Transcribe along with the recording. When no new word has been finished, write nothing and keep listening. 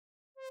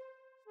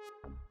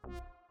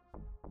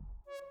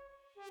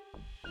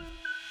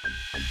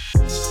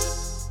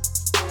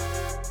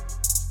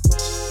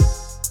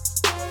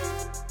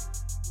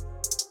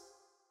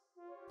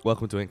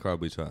Welcome to McGraw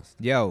We Trust.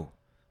 Yo.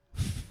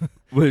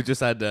 We've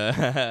just had me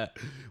and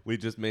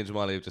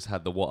Jamali have just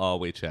had the What Are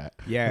We chat.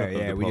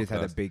 Yeah, we just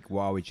had a big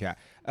What Are We chat.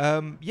 Yeah,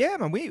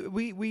 man,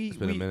 It's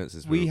been a minute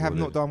since we have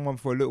recorded. not done one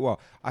for a little while.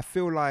 I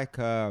feel like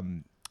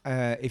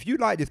if you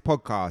like this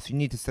podcast, you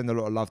need to send a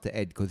lot of love to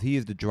Ed because he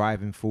is the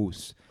driving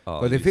force.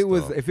 Because if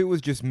it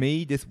was just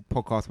me, this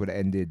podcast would have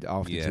ended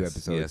after 2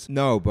 episodes. Yes.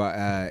 No,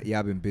 but yeah,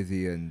 I've been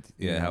busy and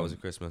How was it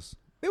Christmas?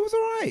 It was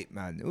alright,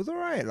 man. It was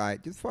alright.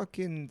 Like just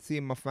fucking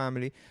seeing my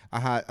family.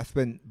 I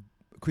spent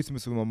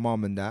Christmas with my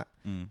mum and that.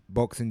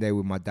 Boxing Day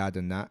with my dad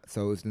and that.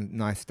 So it was a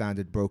nice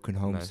standard broken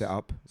home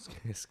setup.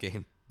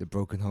 Scheme. The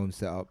broken home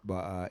setup.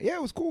 But yeah,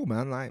 it was cool,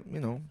 man. Like,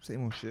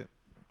 same old shit.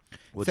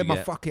 What'd Said you my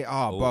get? fucking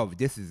bro,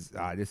 this is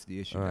the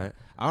issue. All man. right.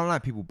 I don't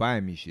like people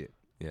buying me shit.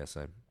 Yeah,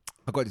 same.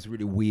 I got this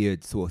really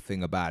weird sort of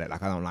thing about it.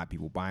 Like I don't like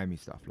people buying me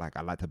stuff. Like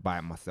I like to buy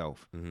it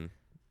myself. Mm-hmm.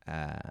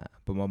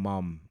 But my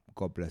mum,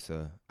 God bless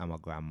her, and my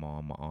grandma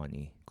and my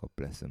auntie, God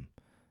bless them,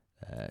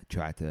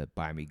 tried to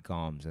buy me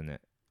garms and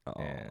it. Oh,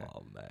 yeah.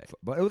 mate.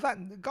 But it was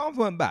like, the garms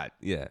weren't bad.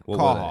 Yeah.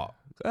 Carhartt.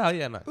 Oh,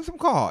 yeah, nice. It was some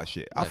Carhartt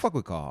shit. I Nice. fuck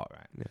with Carhartt,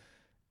 right?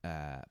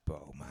 Yeah.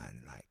 Bro,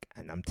 man, like,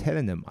 and I'm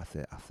telling them, I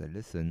said,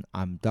 listen,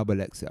 I'm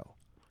double XL.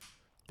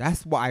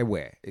 That's what I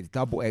wear. It's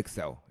double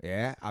XL.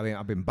 Yeah. I mean,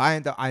 I've been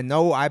buying I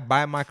know I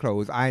buy my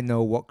clothes. I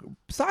know what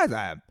size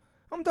I am.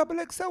 I'm double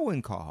XL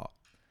in Carhartt.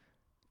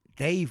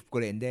 They've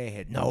got it in their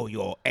head. No,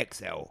 you're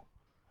XL.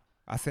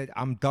 I said,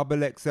 I'm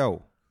double XL.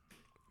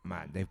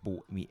 Man, they've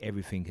bought me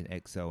everything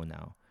in XL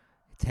now.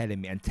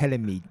 Telling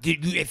me,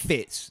 it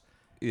fits.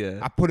 Yeah.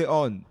 I put it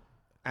on.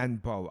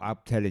 And, bro, I'm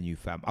telling you,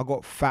 fam, I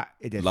got fat.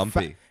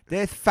 Lumpy.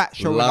 There's fat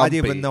showing I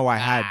didn't even Lumpy. know I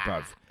had,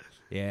 bruv.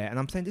 Yeah, and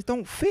I'm saying, this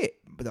don't fit.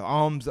 But the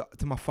arms up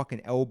to my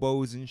fucking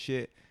elbows and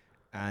shit.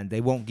 And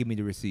they won't give me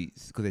the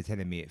receipts because they're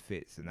telling me it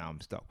fits. And now I'm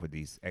stuck with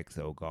these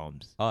XL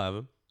garms. I have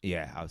them.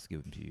 Yeah, I'll just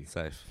give them to you.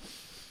 Safe.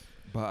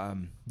 But,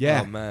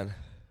 yeah. Oh, man.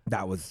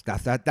 That's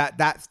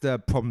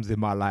the problems in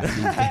my life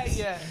these days.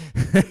 Yeah.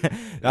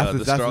 That's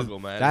The struggle,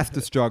 man. That's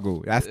the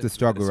struggle. That's the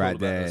struggle It's all right about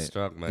there. the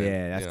struggle, man.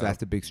 Yeah, that's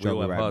the big struggle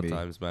we all have right hard there.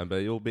 times, man,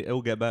 but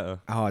it'll get better.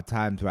 Hard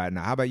times right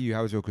now. How about you?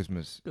 How was your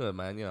Christmas? Good,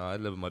 man. I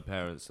live with my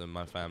parents and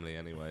my family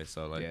anyway,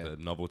 so the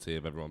novelty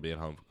of everyone being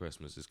home for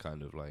Christmas is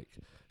kind of like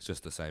it's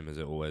just the same as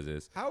it always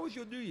is. How was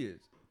your New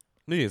Year's?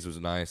 New Year's was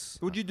nice.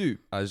 What'd you do?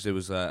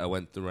 I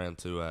went around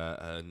to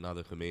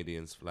another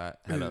comedian's flat,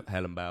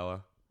 Helen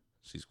Bauer.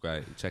 She's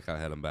great. Check out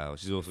Helen Bauer.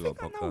 She's also got a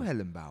podcast. I know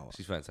Helen Bauer.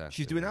 She's fantastic.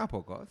 She's doing our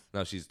podcast.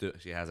 No, she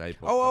has a podcast.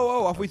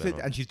 Oh! I thought we said,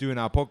 and she's doing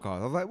our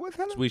podcast. I was like, what's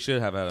Helen? We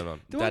should have Helen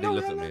on. Do I Daddy know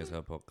looked at Helen? me as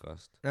her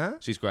podcast. Huh?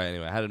 She's great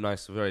anyway. I had a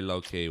nice, very low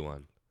key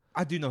one.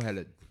 I do know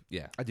Helen.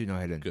 Yeah. I do know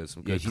Helen. Good.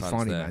 Some Yeah, good she's cunts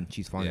funny, there. man.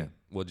 She's funny. Yeah.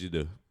 What'd you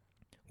do?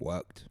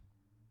 Worked.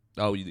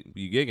 Oh, you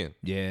gigging?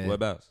 Yeah.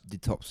 Whereabouts?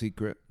 Did Top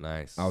Secret.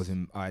 Nice.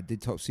 I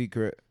did Top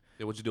Secret.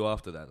 Yeah, what'd you do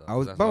after that, though? I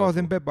was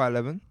in bed by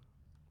 11.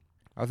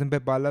 I was in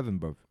bed by 11,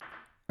 bro.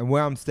 And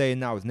where I'm staying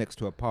now is next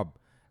to a pub.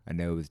 And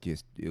it was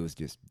just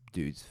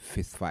dudes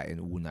fist fighting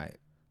all night.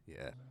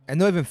 Yeah. And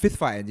not even fist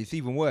fighting. It's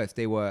even worse.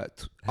 They were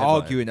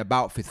arguing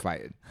about fist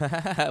fighting. Wait,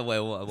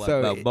 what So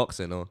about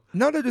boxing or?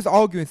 No, they're just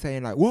arguing,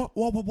 saying like, what,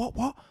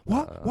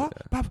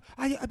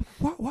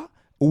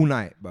 all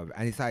night, bro.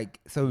 And it's like,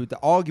 so the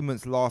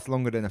arguments last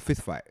longer than a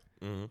fist fight.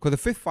 Because a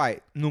fist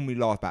fight normally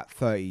lasts about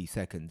 30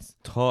 seconds.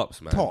 Tops,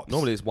 man. Tops.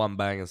 Normally it's one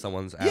bang and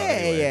someone's out. Yeah,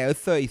 anyway. yeah. It was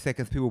 30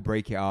 seconds. People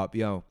break it up,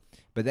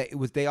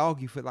 But they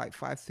argue for like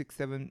 5, 6,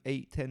 7,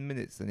 8, 10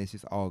 minutes, and it's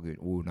just arguing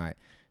all night.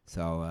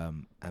 So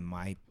and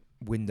my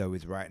window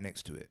is right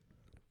next to it.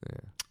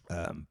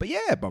 Yeah. But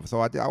yeah, bro. So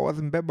I was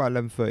in bed by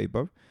 11:30,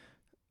 bro.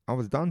 I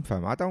was done,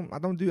 fam.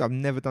 I've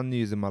never done New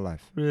Year's in my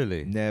life.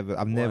 Really? Never.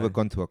 I've never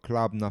gone to a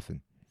club.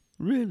 Nothing.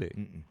 Really?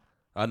 Mm-mm.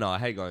 Oh no, I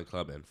hate going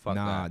clubbing. Fuck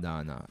that.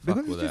 Nah.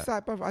 Because it's just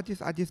like, bro. I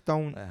just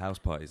don't. House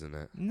parties, isn't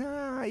it?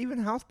 Nah, even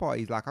house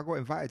parties. Like I got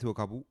invited to a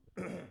couple.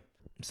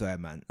 So yeah,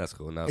 man. That's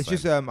cool. No, It's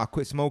just I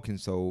quit smoking,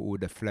 so all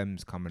the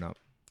phlegm's coming up.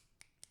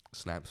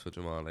 snaps for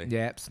Jamali.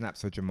 Yeah,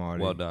 snaps for Jamali.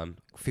 Well done.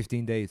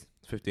 15 days.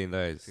 15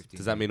 days. 15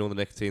 Does that mean all the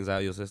nicotine's out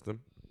of your system?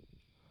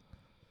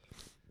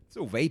 It's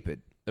all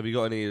vapid. Have you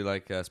got any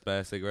like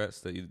spare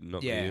cigarettes that you're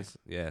not Yeah. gonna use?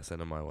 Yeah,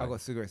 send them my way. I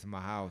got cigarettes in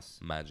my house,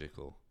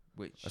 Magical.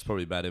 which That's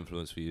probably bad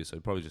influence for you, so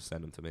probably just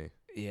send them to me.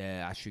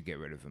 yeah, I should get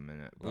rid of them in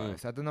it.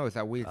 But I don't know. It's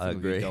that weird I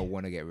thing where you agree. don't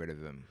want to get rid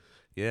of them.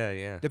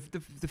 Yeah.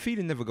 The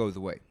feeling never goes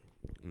away.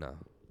 No.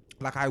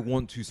 Like I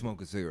want to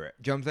smoke a cigarette.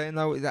 Do you know what I'm saying?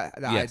 No, that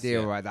Yes, idea,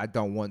 yeah. right? That I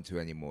don't want to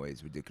anymore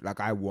is ridiculous. Like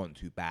I want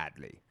to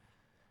badly,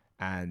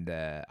 and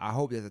I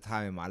hope there's a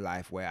time in my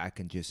life where I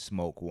can just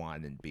smoke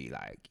one and be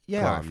like,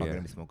 yeah, Calm, I'm fucking yeah.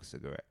 let me smoke a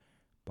cigarette,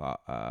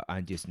 but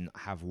and just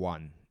have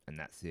one and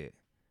that's it.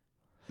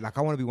 Like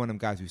I want to be one of them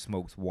guys who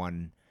smokes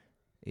one,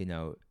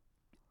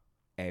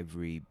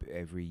 every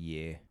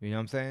year. You know what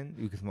I'm saying?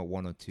 You can smoke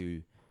one or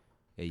two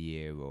a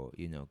year, or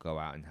go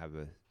out and have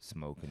a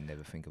smoke and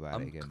never think about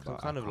it again. I'm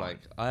kind of like,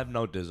 I have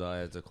no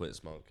desire to quit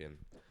smoking.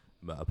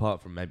 but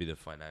apart from maybe the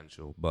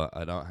financial, but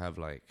I don't have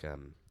like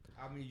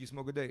How many you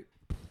smoke a day?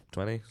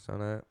 20,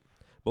 something like that.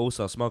 But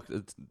also, smoke,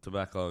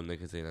 tobacco, and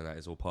nicotine, and that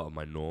is all part of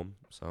my norm.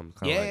 So I'm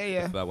kind of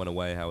if that went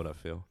away, how would I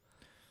feel?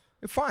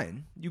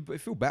 Fine. You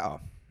feel better.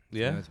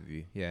 Yeah. To be honest with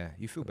you. Yeah,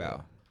 you feel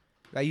better.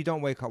 Like you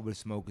don't wake up with a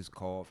smoker's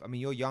cough. I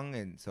mean, you're young,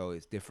 and so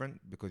it's different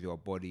because your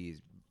body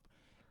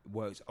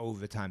works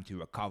overtime to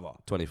recover.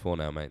 24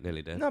 now, mate.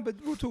 Nearly dead. No, but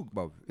we'll talk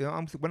about.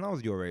 When I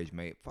was your age,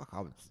 mate. Fuck, I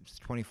was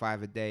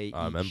 25 a day.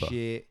 I remember.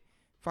 Shit.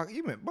 Fuck,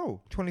 you meant,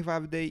 bro.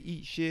 25 a day,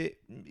 eat shit.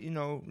 You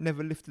know,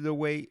 never lifted a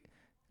weight.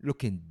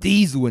 Looking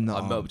diesel in the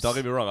arms. Don't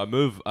get me wrong.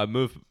 I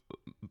move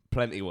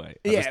plenty weight.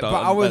 Yeah, but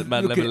I was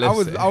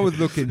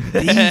looking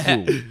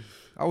diesel.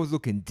 I was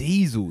looking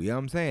diesel. You know what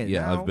I'm saying?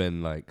 Yeah, now, I've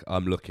been like,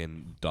 I'm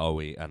looking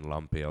doughy and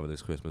lumpy over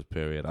this Christmas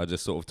period. I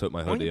just sort of took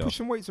my hoodie off. Why don't you push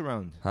some weights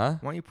around? Huh?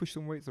 Why don't you push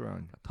some weights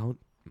around?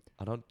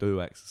 I don't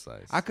do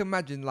exercise. I can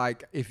imagine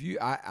like if you,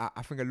 I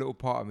think a little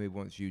part of me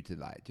wants you to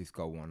like just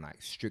go on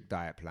like strict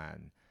diet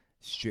plan,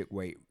 strict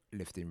weight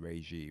lifting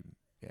regime.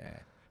 Yeah.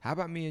 How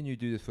about me and you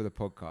do this for the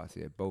podcast?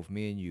 Yeah, both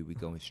me and you, we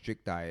go on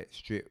strict diet,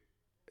 strict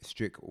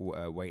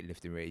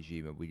weightlifting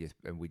regime, and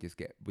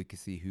we can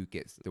see who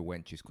gets the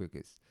wenches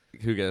quickest.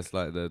 Who gets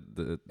like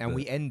the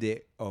we end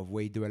it of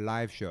we do a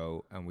live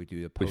show and we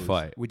do a pose. We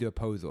fight. We do a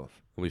pose off.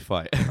 We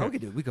fight.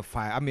 We could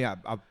fight. I mean,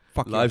 I'll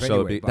fuck you live up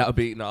show anyway, that'll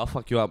be no. I'll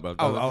fuck you up, bro.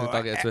 Don't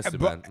get it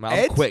twisted, man.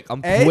 I'm quick.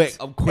 I'm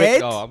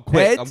quick. I'm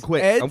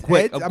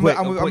quick. I'm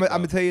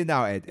gonna tell you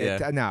now, Ed.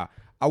 Yeah. Now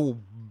I will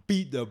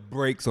beat the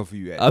brakes off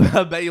you, Ed.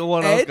 I bet you're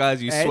one of those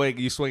guys.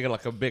 You swing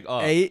like a big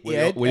arm with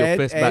your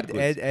fist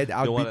backwards. Ed,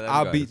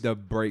 I'll beat the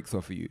brakes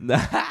off of you.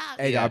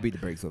 Ed, I'll beat the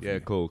brakes off you. Yeah,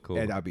 cool.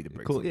 Ed, I'll beat the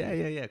brakes. Cool.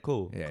 Yeah,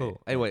 cool.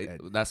 Anyway,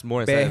 that's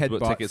more Bare incentive to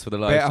book tickets for the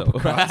live show.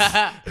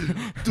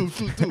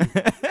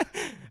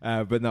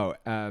 But no.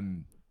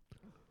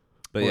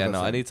 But yeah,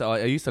 no.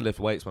 I used to lift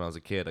weights when I was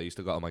a kid. I used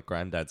to go to my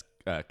granddad's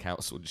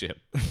council gym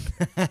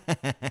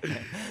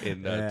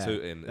in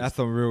Tooting. That's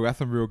some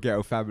real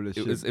ghetto fabulous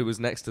shit. It was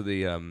next to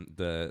the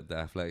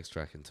athletics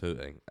track in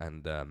Tooting,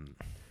 and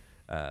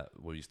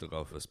we used to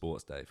go for a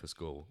sports day for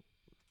school.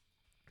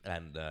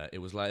 And it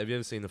was like, have you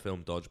ever seen the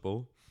film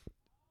Dodgeball?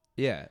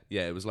 Yeah.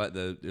 Yeah, it was like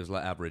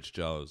Average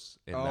Joe's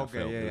in that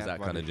film. It was that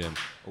kind of gym.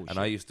 And shit.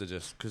 I used to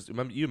just, because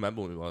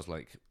remember when I was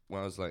like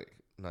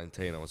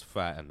 19, I was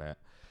fat and that.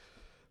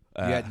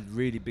 You had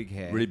really big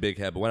hair. Really big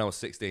hair, but when I was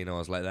 16, I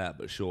was like that,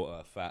 but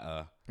shorter,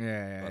 fatter.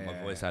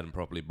 My voice hadn't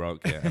properly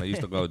broke yet. And I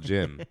used to go to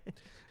gym.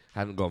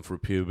 Hadn't gone through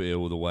puberty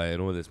all the way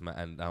and all this,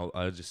 and I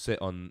would just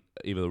sit on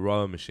either the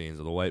rowing machines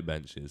or the weight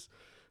benches,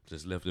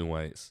 just lifting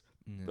weights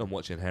and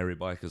watching hairy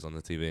bikers on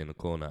the TV in the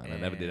corner. And I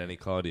never did any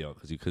cardio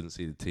because you couldn't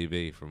see the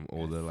TV from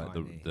all the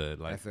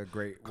That's a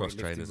great cross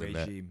trainers in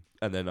there.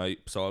 And then I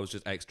was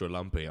just extra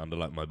lumpy under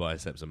like my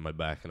biceps and my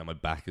back, and then my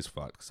back is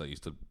fucked because I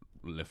used to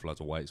lift lots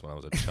of weights when I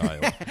was a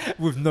child.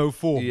 With no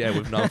form. Yeah,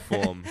 with no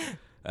form.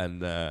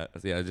 And I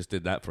just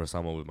did that for a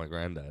summer with my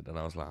granddad, and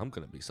I was like, I'm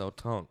gonna be so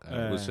tonk. And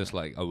it was just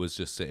like I was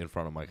just sitting in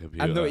front of my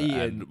computer and not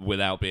eating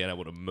without being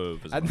able to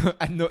move.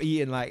 And not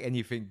eating like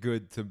anything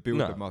good to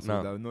build the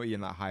muscle though. Not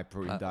eating like high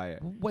protein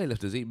diet.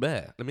 Weightlifters eat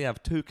bare. Let me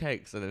have 2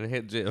 cakes and then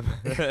hit gym.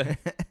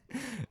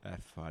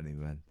 That's funny,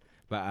 man.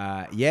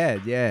 But no,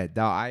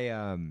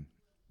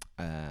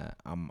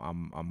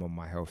 I'm on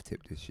my health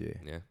tip this year.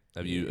 Yeah.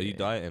 Are you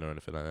dieting or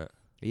anything like that?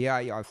 Yeah,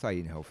 I start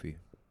eating healthy.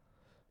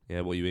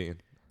 Yeah, what are you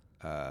eating?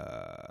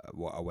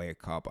 I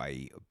wake up, I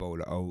eat a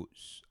bowl of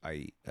oats, I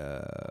eat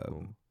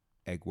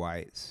egg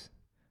whites,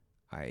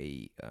 I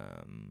eat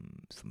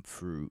some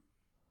fruit,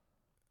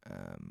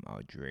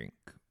 I'll drink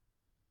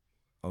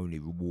only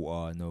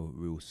water, no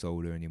real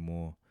soda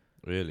anymore.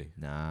 Really?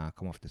 Nah,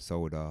 come off the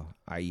soda.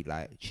 I eat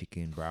like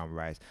chicken, brown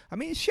rice. I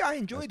mean, shit I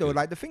enjoy. That's though. Good.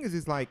 Like the thing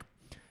is like,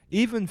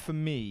 even for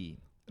me,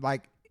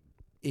 like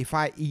if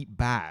I eat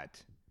bad,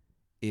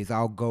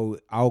 I'll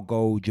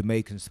go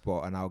Jamaican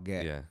spot and I'll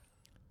get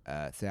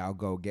say I'll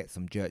go get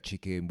some jerk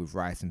chicken with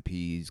rice and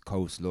peas,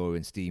 coleslaw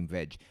and steamed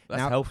veg.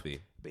 That's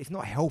healthy. But it's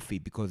not healthy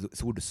because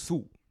it's all the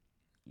salt.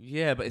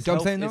 Yeah, but it's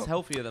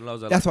healthier than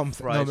loads of that's what I'm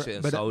fried shit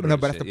and soda. No,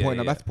 but that's the point.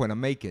 Yeah. That's the point I'm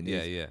making.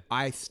 Yeah.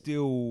 I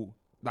still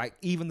like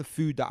even the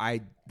food that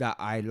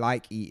I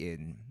like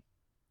eating,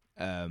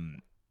 that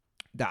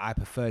I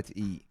prefer to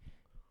eat,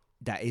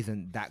 that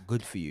isn't that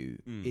good for you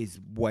is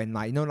when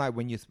like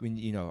when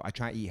I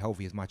try to eat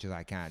healthy as much as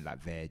I can, like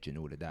veg and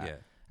all of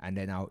that, and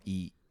then I'll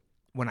eat.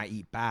 When I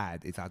eat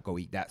bad, I'll go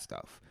eat that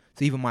stuff.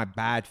 So even my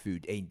bad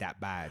food ain't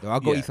that bad. Or I'll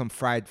go eat some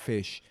fried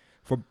fish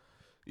from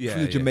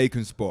the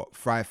Jamaican spot.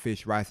 Fried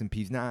fish, rice and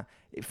peas. Nah,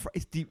 it's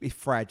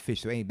fried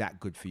fish, so it ain't that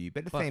good for you.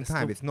 But at the same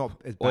time, it's not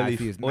as bad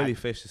for you as oily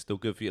fish is still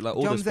good for you. Like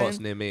all the spots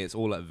near me, it's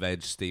all like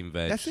veg, steamed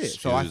veg. That's it.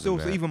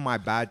 So even my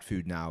bad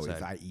food now is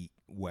I eat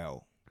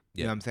well.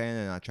 You know what I'm saying?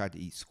 And I try to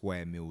eat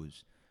square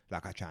meals.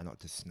 Like I try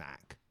not to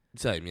snack.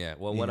 Same, yeah.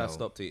 Well, when I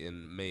stopped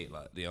eating meat,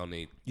 like the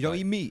only... You don't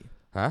eat meat?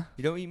 Huh?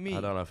 You don't eat meat? I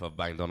don't know if I've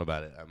banged on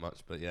about it that much,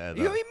 but yeah.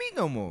 You don't eat meat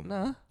no more?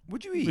 Nah.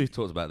 What'd you eat? We've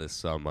talked about this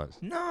so much.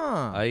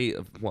 Nah. I eat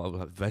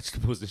like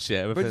vegetables and shit.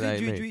 Everything but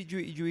do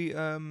you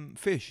eat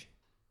fish?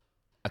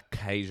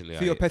 Occasionally,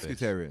 So you're a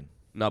pescatarian.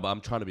 No, but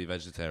I'm trying to be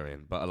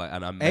vegetarian. But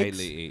and I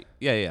mainly eat.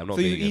 Yeah, I'm not.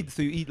 So vegan.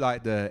 you eat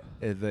like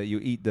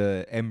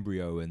the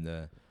embryo and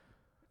the.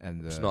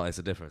 It's not. It's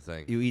a different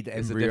thing. You eat the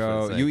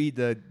embryo. You eat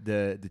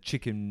the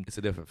chicken. It's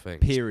a different thing.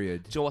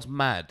 Period. Do you know what's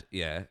mad?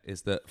 Yeah,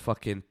 is that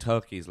fucking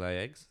turkeys lay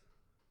eggs.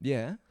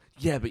 Yeah.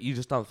 Yeah, but you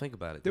just don't think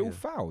about it. They're all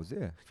fowls.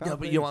 Yeah. Yeah,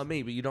 but you know what I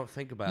mean. But you don't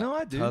think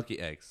about turkey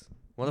eggs.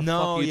 What the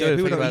fuck you do?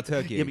 People don't eat turkey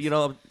eggs. Yeah, but you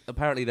know,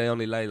 apparently they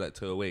only lay like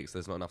 2 a week, so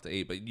there's not enough to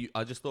eat. But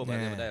I just thought about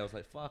it the other day. I was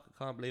like, fuck,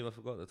 I can't believe I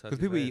forgot the turkey. Because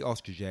people eat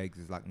ostrich eggs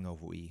is like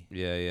novelty.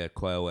 Yeah,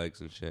 quail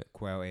eggs and shit.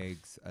 Quail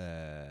eggs.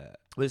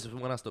 This is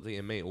when I stopped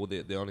eating meat. All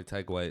the only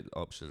takeaway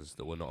options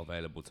that were not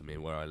available to me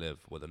where I live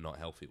were the not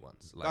healthy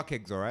ones. Like duck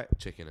eggs, alright.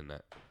 Chicken and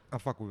that. I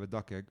fuck with a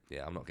duck egg.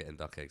 Yeah, I'm not getting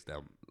duck eggs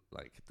down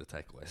like the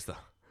takeaway stuff.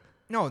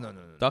 No.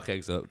 Duck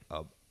eggs are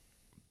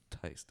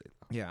tasty.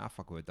 Yeah, I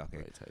fuck with a duck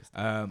egg.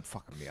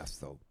 Fucking me,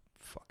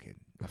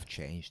 I've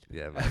changed.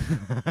 Yeah, man.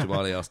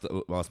 Jamali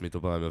asked me to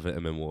buy him a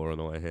vitamin water on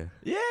the way here.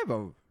 Yeah,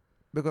 bro.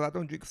 Because I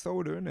don't drink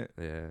soda, innit?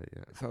 Yeah.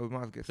 So we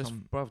might get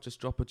some. Bruv, just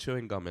drop a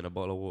chewing gum in a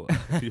bottle of water.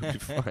 You'll be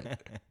fine.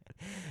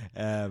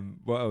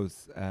 What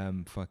else? I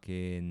was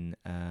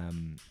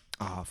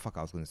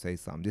going to say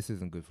something. This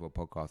isn't good for a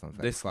podcast.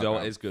 This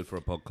is good for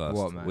a podcast.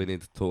 What, man? We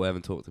need to talk. We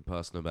haven't talked in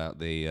person about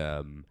the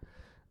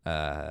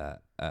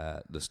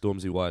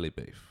Stormzy Wiley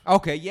beef.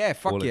 Okay, yeah,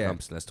 fuck yeah.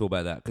 Let's talk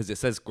about that because it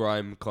says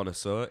grime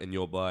connoisseur in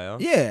your bio.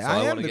 Yeah, so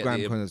I am the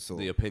grime connoisseur.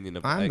 The opinion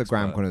of I'm the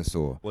grime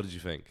connoisseur. What did you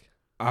think?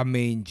 I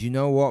mean, do you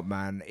know what,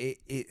 man?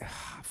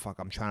 Fuck,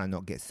 I'm trying to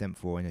not get sent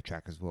for in the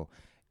track as well.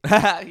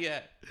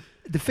 Yeah.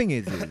 The thing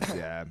is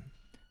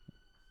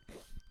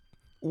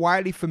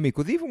Wiley for me,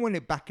 because even when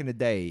back in the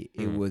day,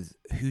 it was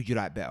who do you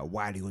like better,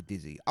 Wiley or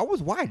Dizzy? I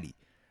was Wiley.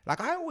 Like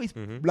I always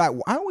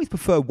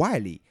preferred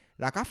Wiley.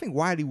 Like I think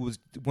Wiley was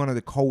one of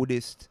the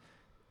coldest.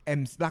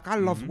 Like I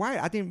loved Wiley.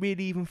 I didn't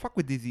really even fuck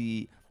with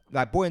Dizzy.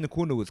 Like Boy in the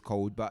Corner was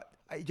cold, but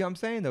you know what I'm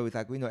saying though? It's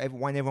like, you know,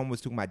 everyone was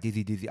talking about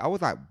Dizzy. I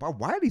was like, but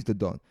Wiley's the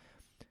don.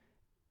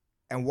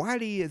 And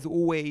Wiley has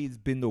always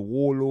been the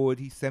warlord.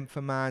 He's sent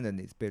for man, and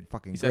it's been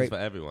fucking great. He sent for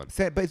everyone.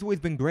 But it's always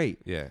been great.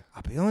 Yeah.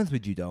 I'll be honest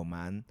with you though,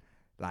 man.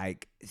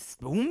 Like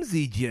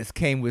Stormzy just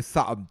came with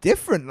something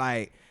different.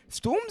 Like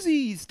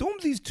Stormzy's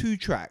 2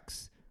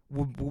 tracks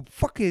were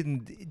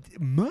fucking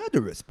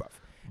murderous, bruv.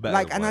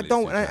 Like, and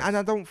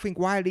I don't think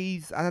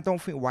Wiley's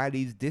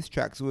diss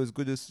tracks were as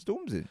good as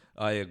Stormzy.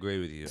 I agree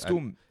with you.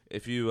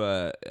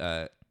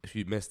 If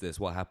you missed this,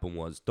 what happened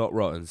was Dot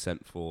Rotten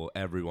sent for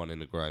everyone in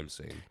the grime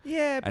scene.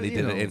 Yeah, and he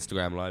did an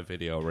Instagram live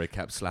video where he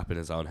kept slapping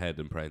his own head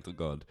and praying to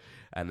God.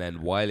 And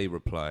then Wiley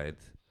replied,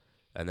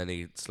 and then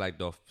he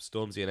slagged off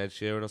Stormzy and Ed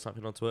Sheeran or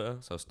something on Twitter.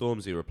 So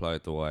Stormzy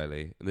replied to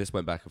Wiley, and this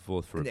went back and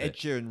forth for a bit. Ed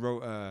Sheeran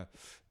wrote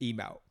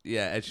email.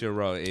 Yeah, Ed Sheeran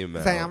wrote an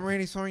email saying, "I'm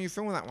really sorry you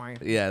feel that way."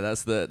 Yeah,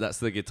 that's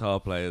the guitar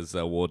player's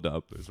war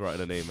dub. Is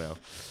writing an email.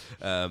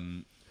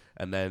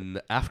 And then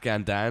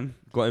Afghan Dan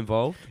got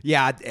involved.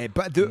 Yeah,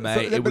 but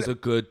it was a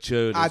good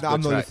tune.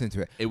 I'm not listening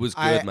to it. It was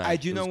good, man.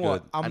 Do you know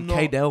what?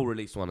 K-Del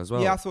released one as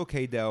well. Yeah, I saw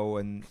K-Del,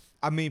 and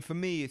I mean, for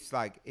me, it's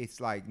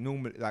like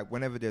normally, like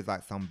whenever there's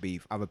like some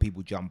beef, other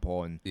people jump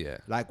on. Yeah.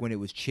 Like when it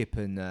was Chip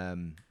and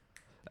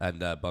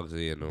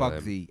Bugsy and all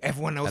Bugsy,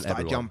 everyone else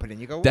started jumping,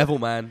 and you go,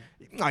 Devilman.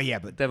 Oh yeah,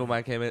 but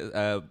Devilman came in.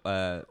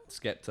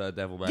 Skepta,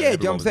 Devilman. Yeah, you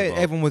know what I'm saying?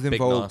 Everyone was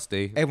involved.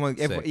 Big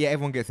Nasty.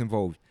 Everyone gets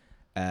involved.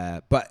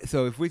 But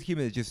so if we're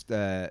keeping it just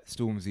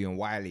Stormzy and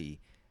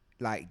Wiley,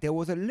 like there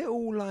was a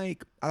little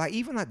like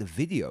even like the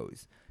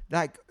videos,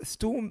 like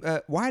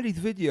Wiley's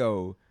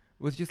video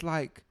was just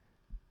like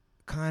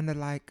kind of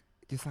like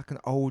just like an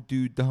old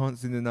dude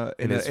dancing in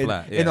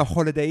a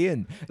Holiday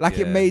Inn. Like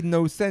it made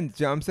no sense.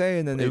 You know what I'm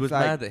saying? And it was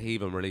mad that he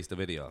even released a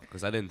video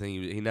because I didn't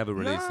think he never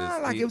released this.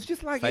 Like it was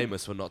just like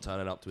famous for not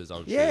turning up to his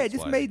own. Yeah, it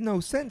just made no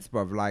sense,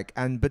 bruv. Like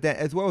but then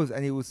as well as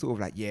he was sort of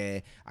like,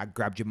 yeah, I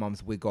grabbed your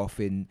mum's wig off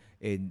in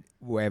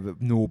wherever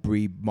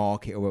Norbury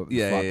Market or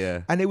whatever.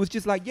 Yeah. And it was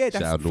just like, yeah,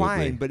 that's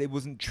fine, but it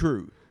wasn't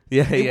true.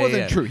 Yeah, it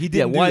wasn't true. He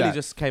didn't. Yeah, Wiley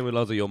just came with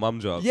loads of your mum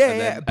jobs.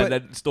 Yeah, and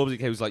then Stormzy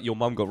came was like, your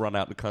mum got run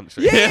out the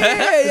country.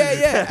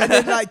 Yeah. And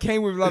then like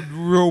came with like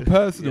real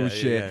personal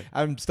shit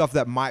and stuff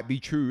that might be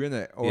true,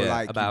 innit? Or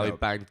like about he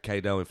banged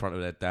K-Del in front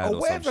of their dad or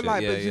whatever. Some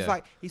like, shit. But it's just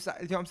like he's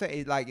like, you know what I'm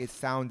saying? It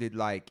sounded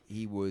like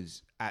he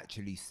was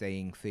actually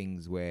saying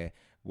things where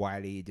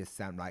Wiley just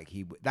sounded like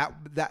he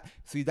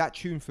that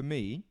tune for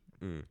me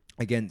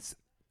against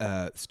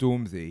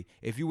Stormzy,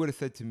 if you would have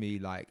said to me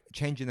like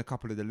changing a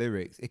couple of the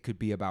lyrics, it could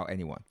be about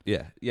anyone.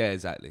 Yeah,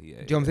 exactly. Yeah, do you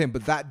know what I'm saying?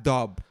 But that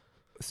dub,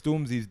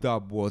 Stormzy's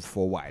dub, was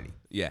for Wiley.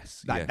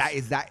 Yes,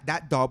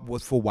 that dub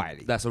was for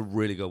Wiley. That's a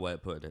really good way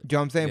of putting it. Do you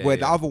know what I'm saying? Where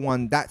the other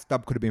one, that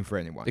dub could have been for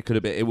anyone. It could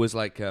have been. It was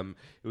like it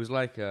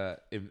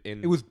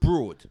was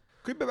broad.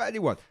 Could be about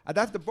anyone, and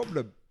that's the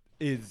problem.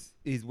 Is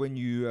when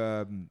you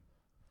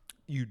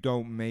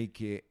don't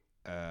make it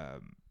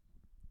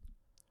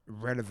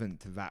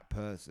relevant to that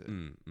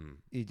person.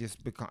 It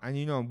just becomes, and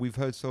you know, we've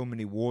heard so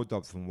many war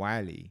dubs from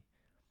Wiley,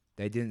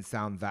 they didn't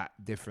sound that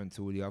different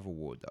to all the other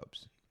war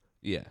dubs.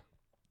 Yeah.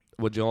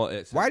 What do you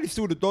want? Wiley's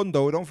still the don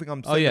though. I don't think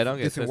I'm. Oh yeah, don't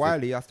get listen,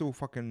 Wiley. I still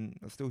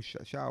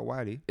shout out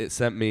Wiley. It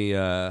sent me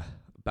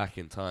back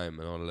in time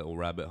and on a little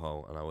rabbit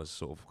hole, and I was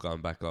sort of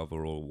going back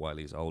over all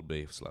Wiley's old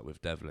beefs, like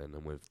with Devlin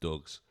and with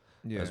Dougs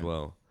as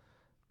well.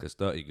 Because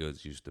Dirty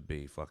Goods used to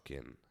be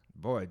fucking.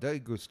 Boy, Dirty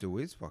Goods still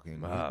is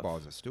fucking. His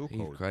bars are still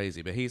cold. He's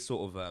crazy, but he's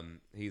sort of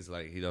he's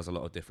like he does a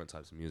lot of different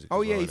types of music.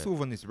 Oh yeah, he's sort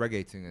of on this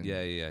reggae thing. And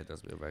yeah, he does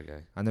a bit of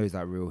reggae. I know he's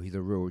like real. He's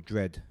a real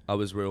dread. I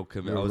was real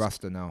convinced.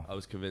 Rasta now. I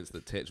was convinced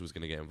that Titch was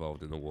going to get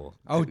involved in the war.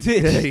 Oh,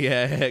 Titch.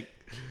 Yeah.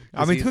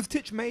 I mean, because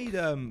Titch made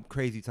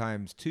Crazy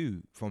Times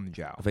too from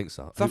jail. I think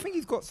so. So I think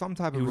he's got some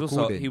type of recording.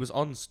 Also, he was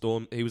on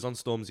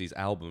Stormzy's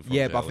album. From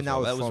yeah, jail but I think that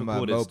was from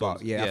mobile.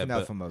 Yeah, I think that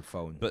was but, from a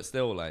phone. But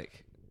still,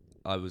 like,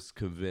 I was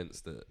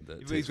convinced that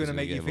he was going to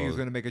make. You think he was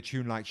going to make a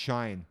tune like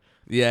Shine?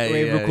 Yeah,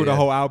 he record a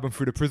whole album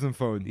through the prison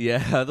phone. Yeah,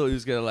 I thought he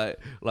was gonna like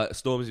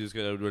Stormzy was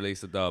gonna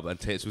release a dub and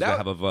Titch was gonna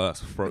have a verse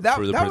through the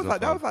prison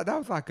phone. That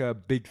was like a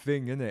big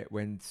thing, isn't it?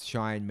 When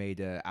Shine made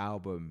an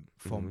album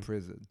from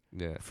prison,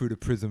 through the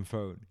prison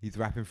phone. He's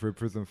rapping through a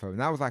prison phone.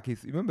 That was like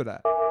his. You remember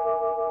that?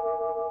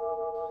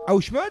 Oh,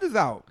 Schmurder's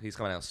out. He's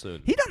coming out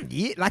soon. He done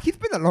like it's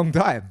been a long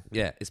time.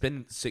 Yeah, it's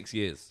been 6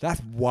 years.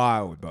 That's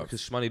wild, bro.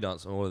 Because Shmoney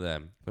Dance and all of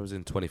them. It was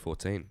in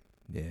 2014.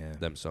 Yeah,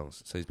 them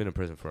songs. So he's been in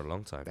prison for a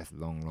long time. That's a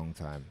long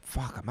time.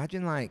 Fuck,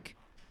 imagine like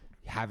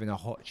having a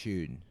hot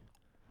tune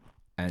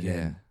and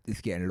then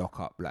it's getting locked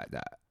up like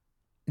that.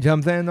 Do you know what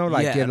I'm saying? though?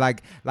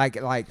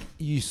 Like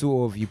you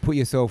sort of you put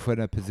yourself in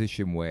a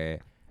position where,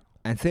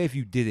 and say if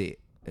you did it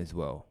as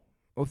well.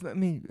 I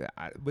mean,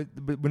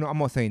 but I'm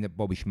not saying that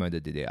Bobby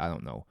Schmurder did it. I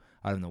don't know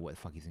what the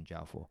fuck he's in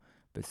jail for.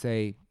 But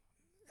say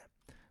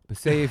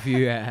if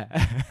you,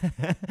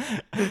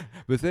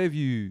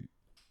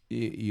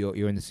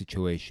 you're in a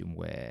situation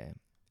where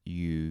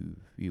you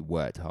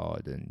worked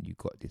hard and you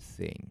got this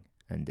thing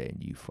and then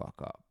you fuck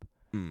up.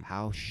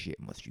 How shit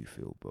must you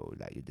feel, bro?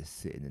 Like you're just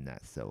sitting in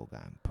that cell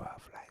going,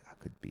 bruv, like I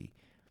could be.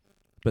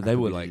 But they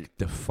were like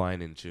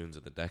defining tunes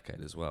of the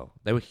decade as well.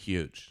 They were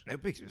huge. They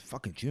were big.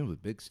 Fucking tune was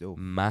big still.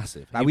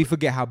 Massive. Like we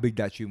forget how big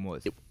that tune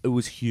was. It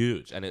was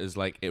huge, and it was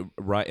like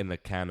right in the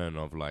canon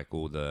of like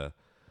all the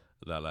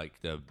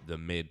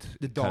mid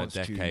kind of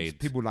decade.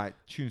 People like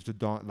tunes to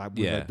dance, like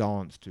with a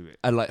dance to it,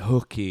 and like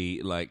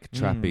hooky, like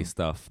trappy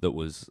stuff that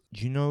was.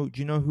 Do you know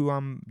who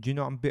I'm? Do you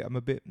know I'm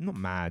a bit not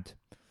mad,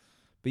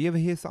 but you ever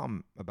hear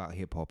something about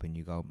hip hop and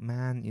you go,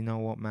 man, you know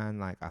what, man?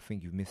 Like I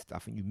think you missed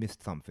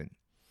something.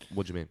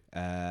 What do you mean?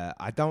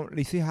 I don't.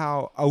 You see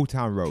how Old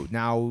Town Road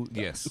now?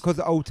 Yes. Because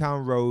the Old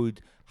Town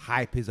Road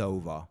hype is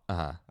over.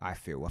 I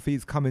think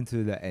it's coming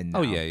to the end now.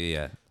 Oh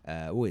yeah.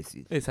 What is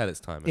it? It's had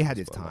its time. It had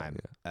its time.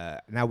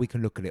 Now we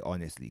can look at it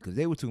honestly because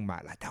they were talking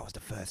about like that was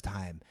the first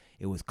time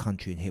it was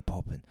country and hip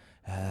hop and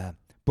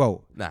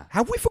bro. Nah.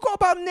 Have we forgot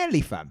about Nelly,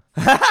 fam?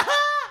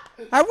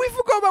 Have we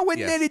forgot about when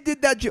Nelly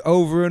did that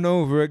over and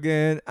over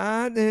again?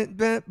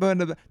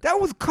 That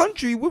was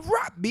country with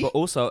rap, B. But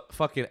also,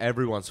 fucking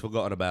everyone's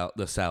forgotten about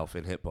the South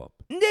in hip hop.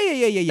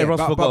 Yeah.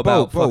 Everyone's forgot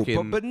about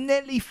fucking. But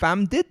Nelly,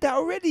 fam, did that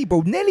already,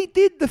 bro. Nelly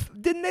did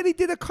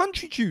a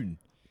country tune.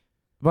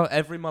 Well,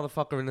 every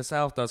motherfucker in the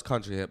South does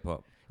country hip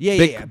hop.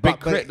 Yeah. Big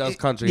Crit does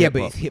country hip hop.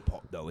 Yeah, but it's hip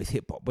hop though. It's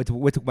hip hop. We're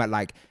talking about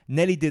like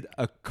Nelly did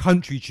a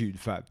country tune,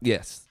 fam.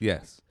 Yes.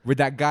 With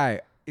that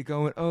guy. It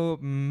going, oh,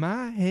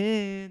 my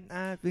head,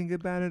 I think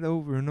about it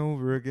over and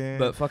over again.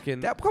 But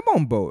fucking... come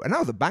on, bro. And that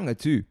was a banger,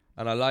 too.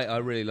 And I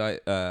really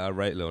like, I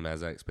rate Lil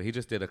Nas X, but he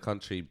just did a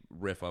country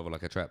riff over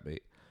like a trap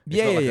beat. It's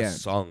not like a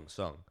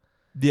song.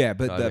 Yeah,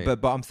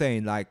 but I'm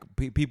saying, like,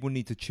 people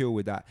need to chill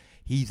with that.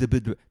 He's a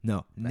bit...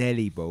 No,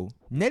 Nelly, bro.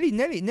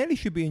 Nelly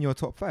should be in your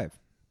top 5.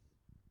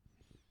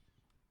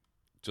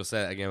 Just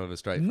say it again with a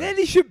straight face.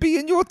 Nelly should be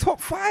in your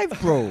top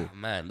 5, bro.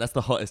 Man, that's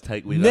the hottest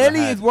take we've ever had.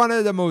 Nelly is one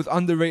of the most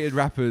underrated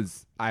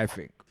rappers, I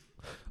think.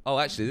 Oh,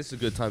 actually, this is a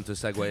good time to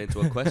segue into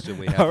a question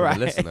we have from a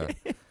listener.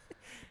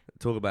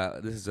 Talk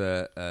about this is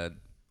Jamali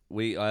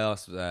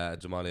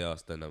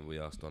asked, and then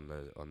we asked on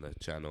the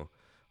channel,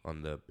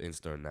 on the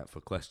Insta and that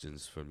for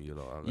questions from you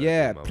lot.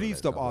 Yeah, please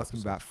stop asking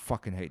about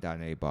fucking Hate That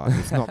Neighbor.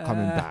 It's not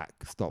coming back.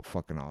 Stop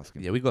fucking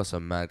asking. Yeah, we got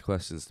some mad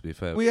questions, to be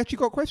fair. We actually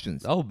got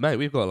questions. Oh, mate,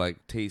 we've got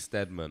like T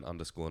Stedman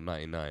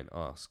 _99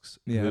 asks,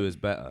 who is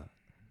better,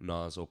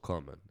 Nas or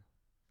Common?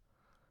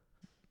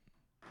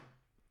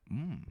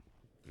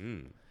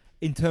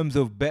 In terms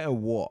of better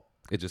what?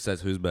 It just says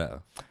who's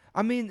better.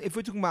 I mean, if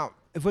we're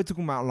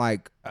talking about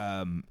like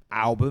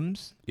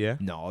albums,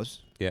 Nas.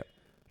 Yeah.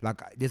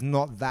 Like there's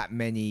not that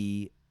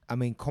many. I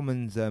mean,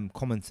 Common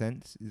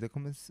Sense. Is it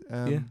Common? Yeah,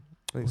 I think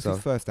what's so.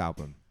 his first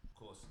album? Of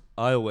course.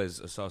 I always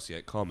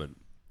associate Common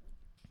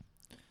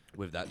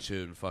with that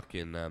tune,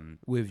 fucking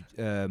with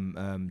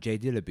J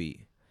Dilla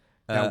beat.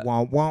 That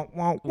wow.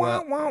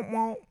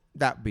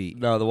 That beat.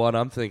 No, the one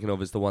I'm thinking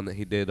of is the one that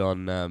he did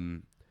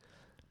on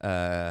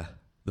The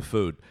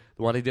Food.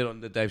 The one he did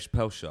on the Dave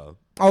Chappelle show.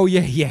 Oh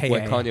yeah.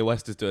 Where Kanye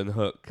West is doing the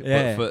hook.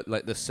 Yeah. But for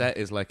like the set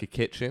is like a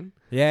kitchen.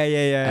 Yeah.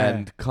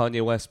 And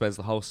Kanye West spends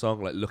the whole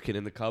song like looking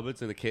in the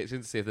cupboards in the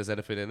kitchen to see if there's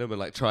anything in them and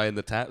like trying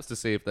the taps to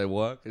see if they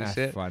work and That's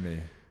shit.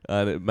 funny.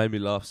 And it made me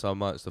laugh so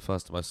much the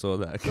first time I saw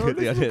that. So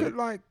let's look at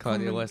like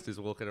Kanye West is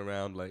walking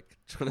around like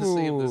trying to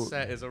see if the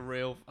set is a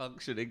real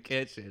functioning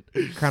kitchen.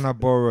 Can I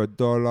Borrow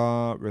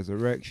 $1?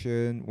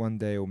 Resurrection. One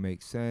Day It'll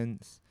Make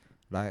Sense.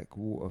 Like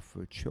Water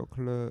for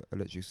Chocolate.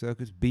 Electric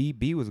Circus.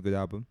 B was a good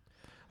album.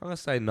 I'm gonna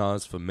say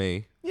Nas for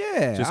me.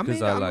 Yeah, just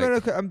because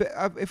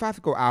if I have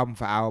to go album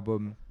for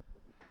album,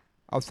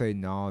 I'll say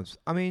Nas.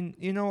 I mean,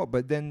 you know what?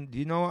 But then,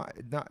 you know what?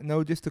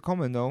 No, just to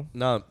Common though.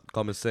 No,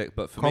 Common's sick.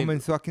 But for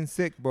Common's fucking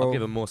sick, bro. I'll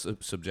give a more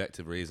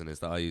subjective reason is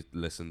that I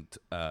listened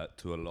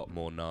to a lot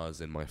more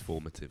Nas in my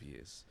formative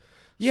years.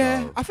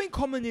 Yeah, so. I think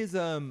Common is.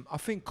 I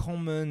think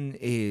Common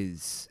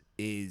is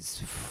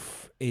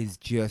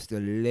just a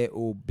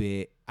little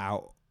bit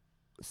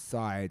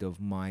outside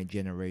of my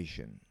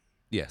generation.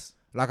 Yes.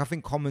 Like, I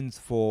think Common's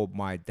for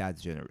my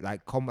dad's generation.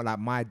 Like,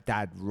 my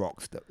dad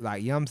rocks.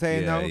 Like, you know what I'm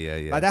saying?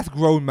 Yeah. Like, that's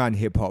grown man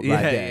hip hop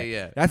right there.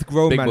 Yeah. That's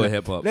grown Big man boy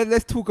hip hop.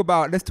 Let's talk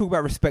about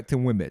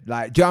respecting women.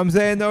 Like, do you know what I'm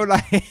saying? Though,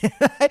 like, you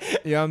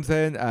know what I'm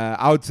saying?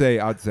 I would say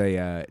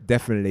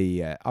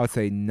definitely. I would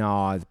say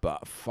Nas,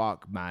 but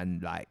fuck, man.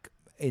 Like,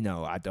 you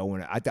know, I don't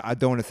want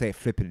to say it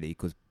flippantly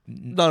because.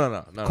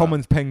 No.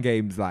 Common's pen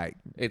games like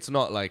it's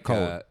not like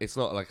it's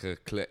not like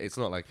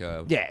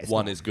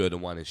one is good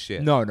and one is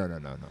shit. No.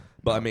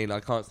 But I mean, I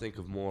can't think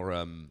of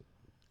more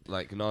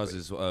like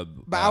Nas's.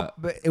 But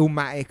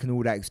Illmatic and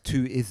all that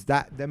is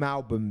that them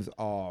albums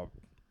are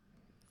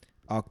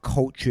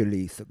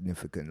culturally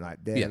significant. Like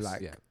they're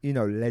you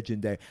know,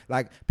 legendary.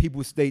 Like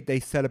people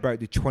they celebrate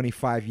the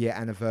 25-year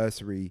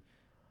anniversary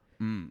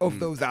of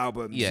those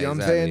albums. Yeah, you know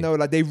what I'm saying? No,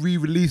 like they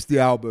re-released the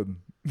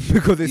album.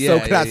 Because it's so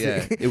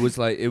classic. Yeah.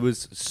 It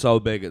was so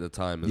big at the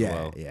time as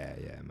well. Yeah,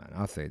 man.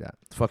 I'll say that.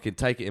 Fucking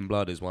Take It in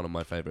Blood is one of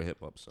my favorite hip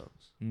hop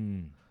songs.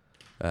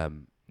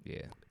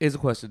 Yeah. Here's a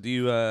question: do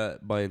you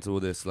buy into all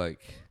this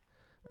like?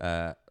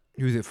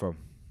 Who's it from?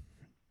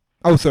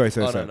 Oh, sorry.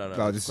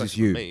 No. This is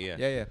you. Me,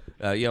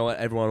 yeah. You know what?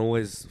 Everyone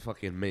always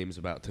fucking memes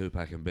about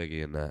Tupac and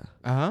Biggie and that.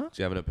 Do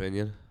you have an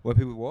opinion? What?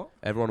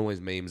 Everyone always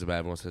memes about.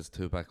 Everyone says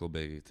Tupac or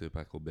Biggie. Do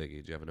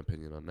you have an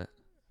opinion on that?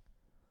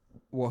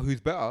 What?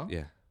 Who's better?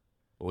 Yeah.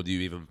 Or do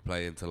you even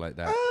play into like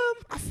that?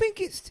 I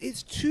think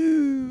it's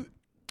too.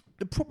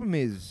 The problem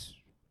is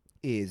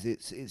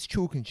it's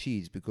chalk and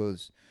cheese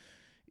because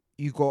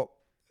you got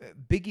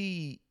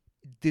Biggie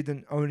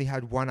didn't only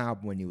had one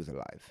album when he was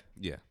alive.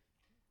 Yeah.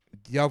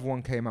 The other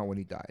one came out when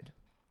he died,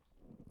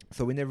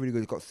 so we never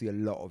really got to see a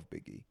lot of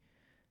Biggie.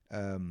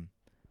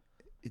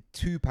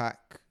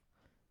 Tupac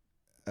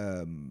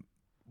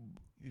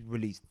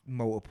released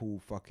multiple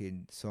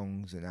fucking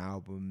songs and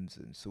albums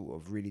and sort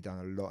of really done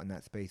a lot in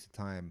that space of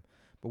time.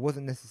 But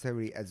wasn't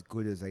necessarily as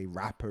good as a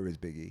rapper as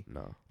Biggie.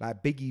 No.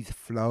 Like Biggie's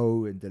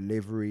flow and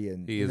delivery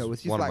and he is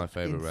it's just one like of my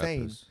favorite insane.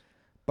 rappers.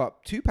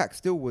 But Tupac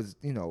still was,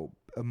 you know,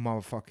 a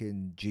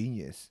motherfucking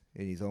genius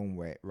in his own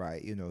way,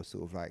 right? You know,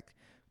 sort of like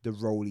the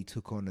role he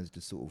took on as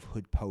the sort of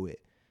hood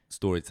poet.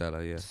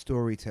 Storyteller,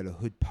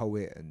 hood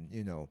poet, and,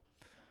 you know,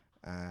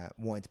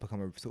 wanting to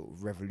become a sort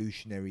of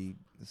revolutionary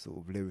sort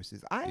of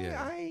lyricist. I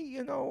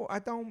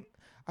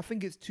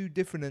think it's too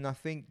different, and I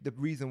think the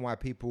reason why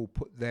people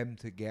put them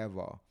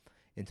together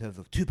in terms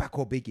of Tupac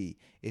or Biggie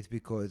is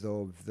because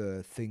of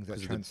the things that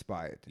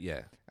transpired.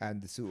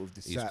 And the sort of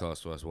the East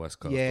Coast versus West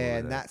Coast. Yeah,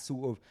 and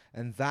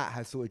that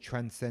has sort of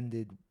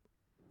transcended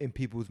in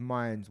people's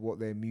minds what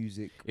their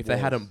music If they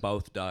hadn't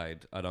both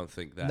died, I don't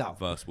think that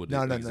verse would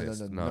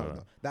exist.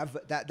 No.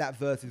 That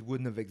verses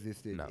wouldn't have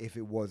existed if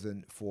it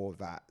wasn't for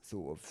that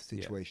sort of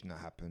situation that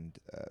happened,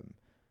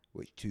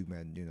 which two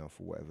men, you know,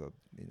 for whatever,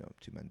 you know,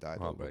 two men died.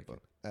 Heartbreaking.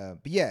 But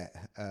yeah,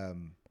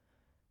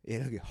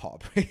 look at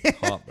heartbreak.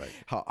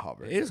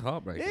 Heartbreak. It is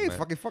heartbreaking. Yeah, it's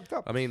fucking fucked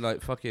up. I mean,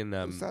 like fucking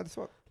sad as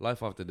fuck.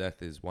 Life After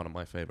Death is one of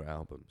my favorite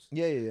albums.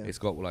 Yeah. It's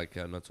got like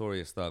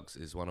Notorious Thugs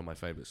is one of my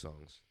favorite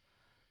songs.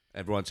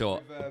 Everyone,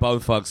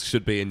 Bone Thugs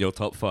should be in your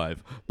top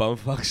 5. Bone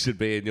Thugs should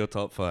be in your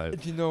top 5.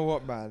 Do you know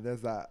what, man?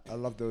 There's that. I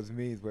love those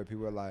memes where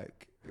people are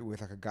like, with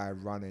like a guy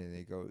running and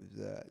he goes,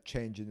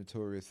 changing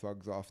Notorious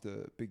Thugs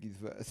after Biggie's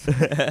verse.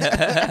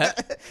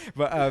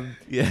 But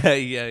yeah.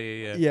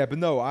 Yeah, but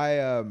no,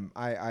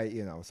 I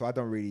you know, so I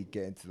don't really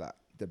get into that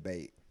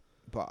debate.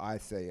 But I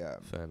say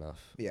fair enough.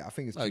 Yeah, I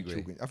think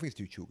it's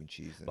too chalk and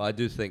cheese. But I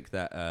do think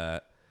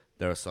that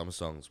there are some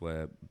songs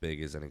where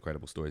Big is an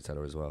incredible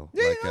storyteller as well.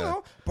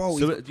 Yeah, bro.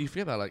 Do you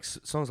feel about like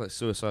songs like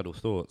Suicidal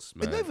Thoughts,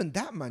 man? But not even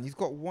that, man. He's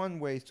got one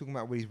where he's talking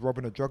about where he's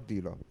robbing a drug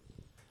dealer.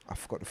 I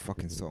forgot the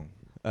fucking song.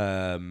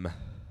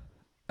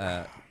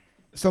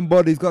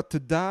 Somebody's got to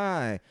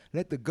die.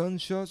 Let the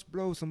gunshots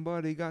blow.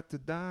 Somebody got to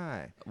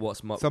die.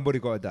 Somebody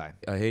got to die.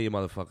 I hear you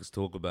motherfuckers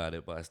talk about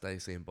it, but I stay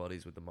seeing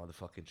bodies with the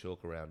motherfucking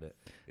chalk around it.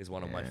 Is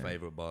one of my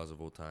favorite bars of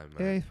all time,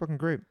 man. Yeah, he's fucking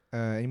great.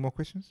 Any more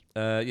questions?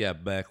 Yeah,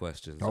 bare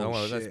questions.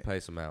 Let's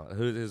pay some out.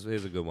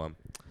 Here's a good one.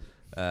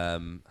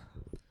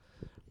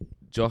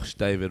 Josh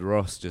David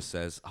Ross just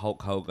says,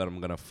 Hulk Hogan,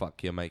 I'm gonna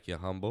fuck you, make you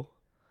humble.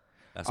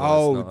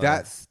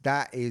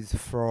 That is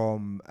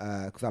from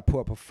because I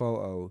put up a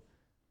photo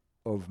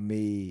of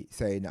me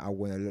saying that I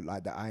want to look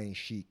like the Iron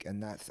Sheik,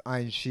 and that's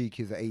Iron Sheik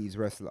is an 80s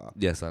wrestler.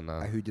 Yes, I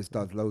know. Who just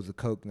does loads of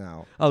coke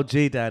now. Oh,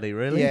 G Daddy,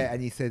 really? Yeah,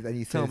 and he says,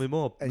 tell me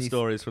more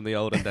stories from the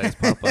olden days,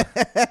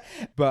 Papa.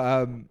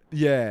 But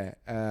yeah,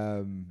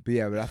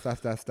 but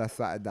that's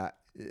something that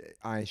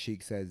Iron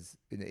Sheik says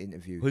in the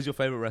interview. Who's your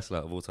favorite wrestler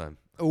of all time?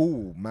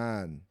 Oh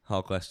man,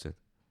 hard question.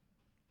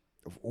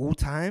 Of all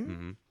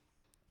time,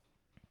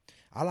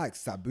 I like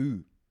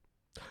Sabu,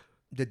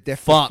 the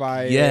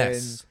death-defying,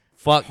 yes,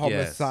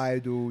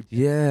 homicidal,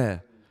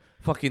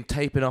 fucking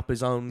taping up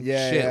his own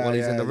shit while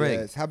he's in the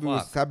ring.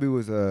 Sabu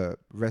was a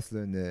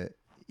wrestler in the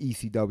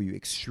ECW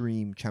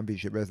Extreme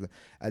Championship wrestler,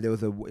 and there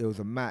was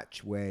a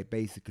match where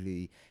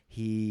basically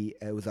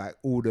it was like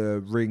all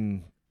the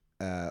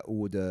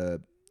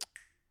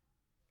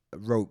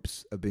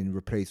ropes have been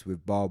replaced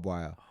with barbed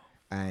wire,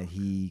 and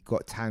he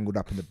got tangled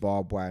up in the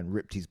barbed wire and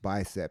ripped his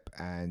bicep,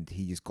 and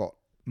he just got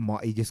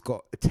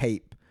a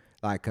tape,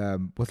 like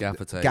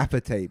gaffer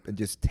tape, and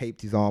just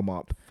taped his arm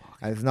up.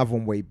 And there's another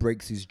one where he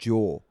breaks his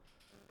jaw,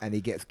 and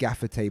he gets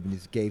gaffer tape and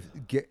just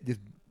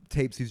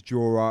tapes his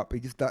jaw up. I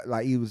used to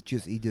love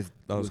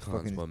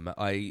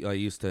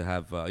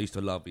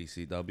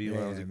ECW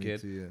when I was a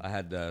kid. Too, I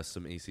had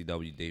some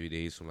ECW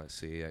DVDs from like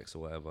CEX or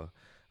whatever.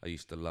 I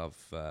used to love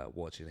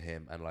watching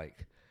him and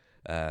like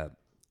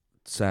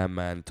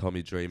Sandman,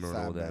 Tommy Dreamer, and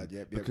all them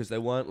because they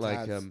weren't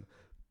like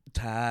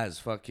Taz.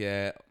 Fuck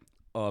yeah,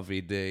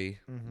 RVD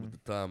with the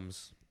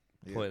thumbs.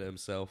 Point at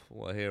himself.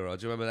 What a hero.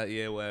 Do you remember that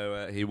year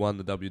where he won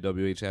the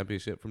WWE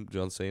Championship from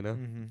John Cena?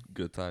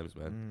 Good times,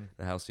 man.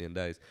 The halcyon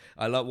days.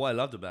 What I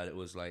loved about it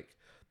was like,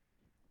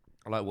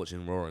 I like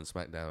watching Raw and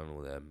SmackDown and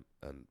all them,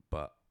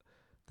 but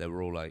they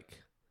were all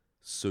like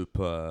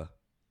super,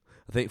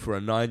 I think for a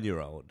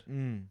 9-year-old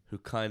who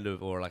kind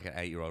of, or like an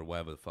 8-year-old,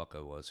 whatever the fuck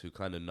I was, who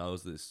kind of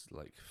knows this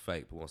like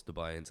fake but wants to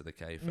buy into the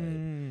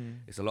kayfabe.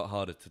 It's a lot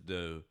harder to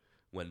do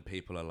when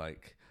people are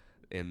like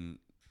in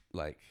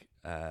like,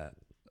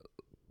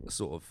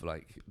 sort of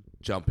like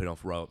jumping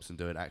off ropes and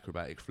doing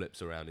acrobatic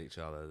flips around each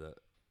other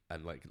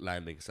and like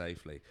landing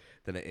safely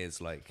than it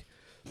is like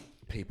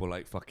people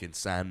like fucking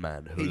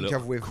Sandman who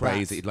look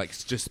crazy, bats. Like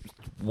just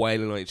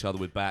wailing on each other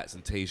with bats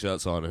and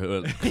t-shirts on,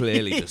 who are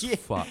clearly just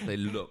fucked. They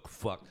look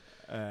fucked.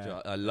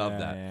 I love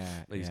that.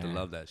 I used to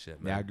love that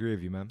shit, man. Yeah, I agree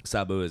with you, man.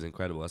 Sabu is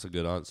incredible. That's a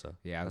good answer.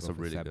 Yeah, that's a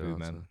really Sabu, good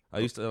answer. Man. I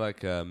used to like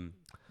the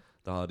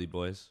Hardy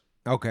Boys.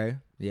 Okay.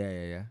 Yeah.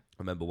 I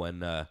remember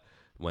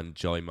when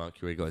Joey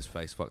Mercury got his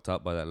face fucked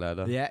up by that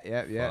ladder. Yeah.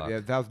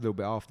 That was a little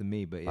bit after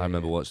me, but yeah. I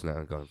remember watching that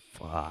and going,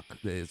 fuck,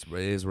 it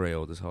is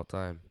real this whole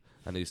time.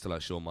 And I used to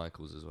like Shawn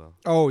Michaels as well.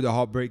 Oh, the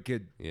Heartbreak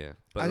Kid. Yeah.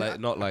 But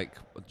not like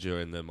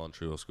during the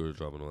Montreal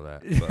Screwjob and all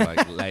that, but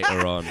like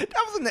later on.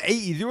 That was in the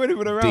 80s. You weren't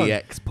even around.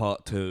 DX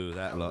Part 2,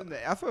 that lot.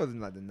 I thought it was in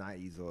like the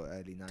 90s or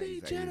early 90s.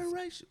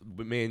 D-Generation.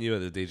 But me and you are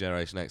the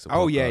D-Generation X.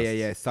 Oh,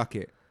 yeah. Suck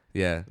it.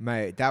 Yeah,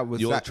 mate, that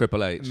was you're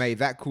Triple H, mate.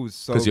 That caused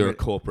so because you're a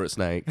corporate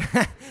snake,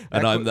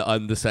 and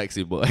I'm the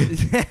sexy boy.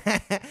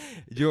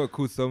 You know what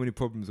caused so many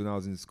problems when I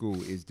was in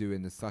school is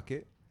doing the suck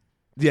it.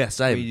 Yeah,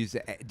 same. You used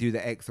to do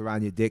the X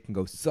around your dick and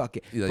go suck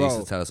it. Yeah, they used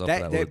to tell us off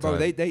that all the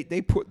time.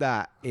 They put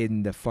that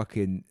in the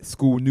fucking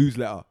school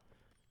newsletter.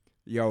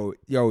 Yo,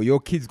 your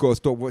kids gotta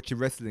stop watching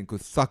wrestling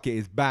because suck it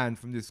is banned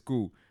from this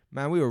school.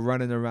 Man, we were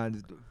running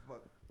around.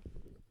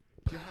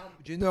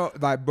 Do you know,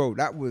 like, bro,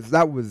 that was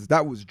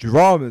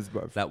dramas,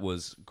 bro. That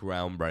was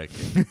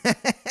groundbreaking.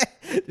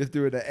 Just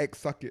doing the X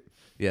suck it.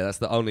 Yeah, that's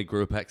the only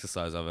group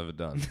exercise I've ever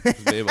done.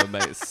 Me and my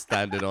mates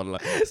standing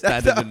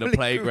in the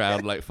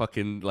playground, like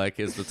fucking, like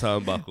it's the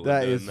turnbuckle.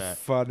 That is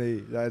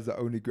funny. That is the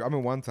only group. I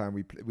mean, one time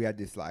we had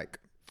this, like,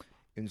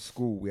 in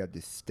school, we had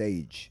this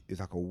stage. It's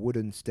like a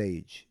wooden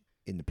stage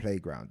in the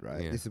playground,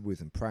 right? Yeah. This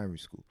was in primary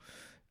school,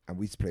 and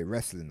we used to play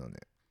wrestling on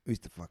it. We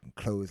used to fucking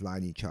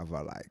clothesline each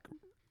other, like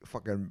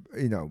fucking,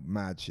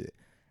 mad shit.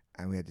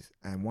 And we had this,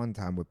 and one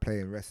time we're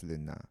playing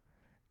wrestling now.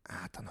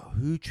 I don't know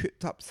who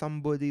tripped up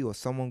somebody or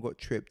someone got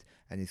tripped,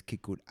 and this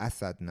kid called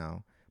Assad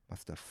now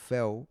must have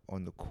fell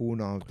on the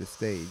corner of the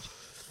stage,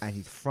 and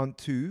his front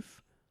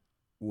tooth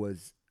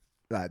was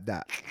like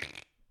that,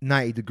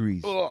 90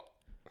 degrees. So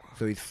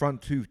his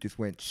front tooth just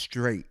went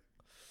straight.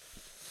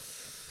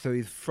 So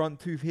his front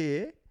tooth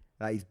here,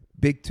 like his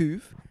big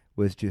tooth,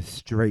 was just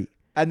straight.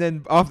 And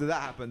then after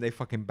that happened, they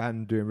fucking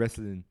banned doing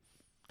wrestling.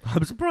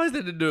 I'm surprised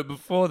they didn't do it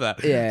before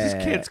that. Yeah.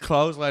 Just kids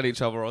clothesline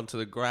each other onto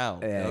the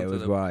ground. Yeah, it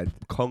was wild.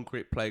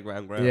 Concrete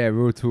playground ground. Yeah,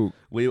 real talk.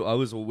 We were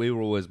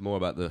always more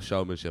about the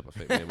showmanship, I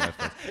think, me and my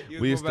friends.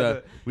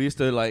 we used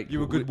to like... You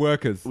were good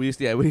workers. We used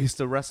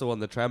to wrestle on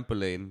the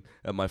trampoline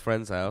at my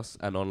friend's house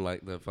and on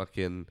like the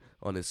fucking...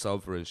 on his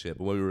sofa and shit.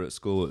 But when we were at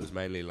school, it was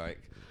mainly like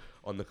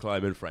on the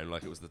climbing frame,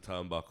 like it was the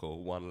turnbuckle,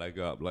 one leg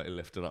up, like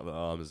lifting up the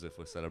arms as if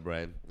we're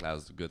celebrating. That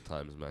was the good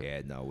times, man.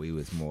 Yeah, no, we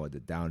was more the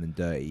down and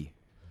dirty.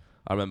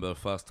 I remember the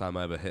first time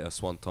I ever hit a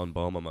swanton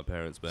bomb on my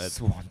parents' bed.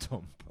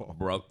 Swanton bomb.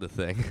 Broke the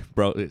thing.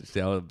 Broke it.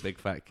 I was a big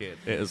fat kid.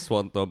 Hit a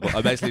swanton bomb.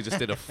 I basically just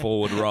did a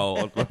forward roll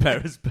on my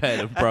parents' bed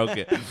and broke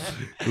it.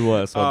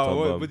 What a swanton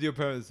bomb. What did your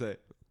parents say?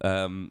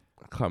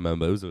 I can't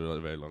remember. It was a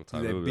very long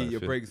time. Did they beat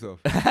your brakes off?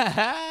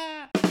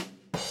 Yeah,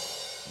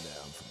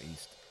 I'm from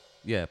East.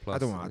 Yeah, plus I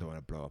don't want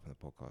to blow up in the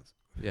podcast.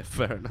 Yeah,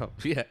 fair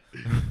enough. Yeah.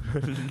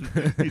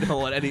 You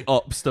don't want any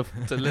ops to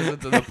listen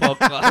to the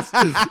podcast.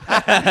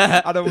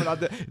 I don't want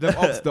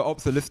the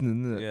ops are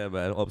listening, isn't it? Yeah,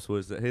 man. Ops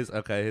was that.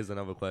 Here's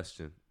another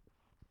question.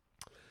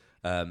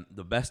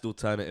 The best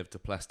alternative to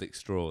plastic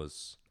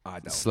straws /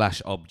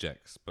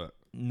 objects, but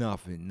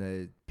nothing.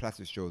 No,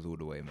 plastic straws all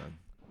the way, man.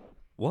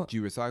 What? Do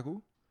you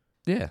recycle?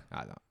 Yeah.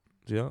 I don't.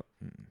 Do you?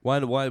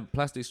 Why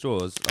plastic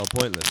straws are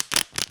pointless?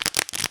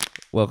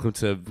 Welcome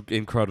to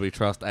Incredibly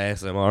Trust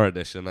ASMR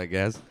edition, I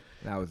guess.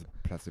 That was a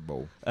plastic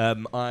bowl.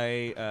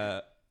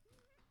 I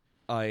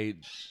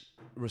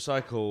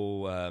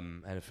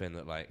recycle anything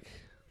that like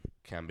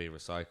can be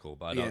recycled,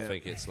 but I don't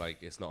think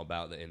it's not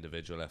about the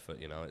individual effort.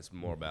 You know, it's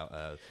more about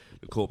the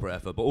corporate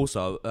effort. But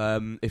also,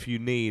 if you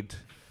need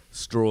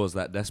straws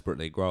that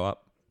desperately, grow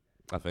up.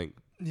 I think.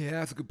 Yeah,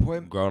 that's a good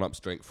point. Growing up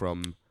straight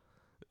from,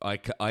 I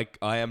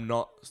am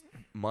not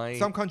my.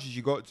 Some countries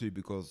you got to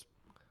because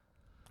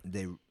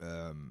they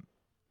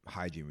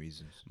hygiene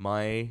reasons.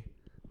 My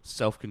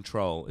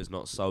self-control is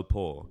not so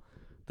poor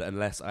that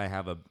unless I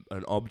have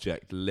an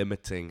object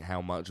limiting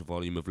how much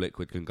volume of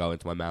liquid can go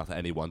into my mouth at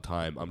any one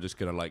time, I'm just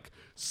gonna like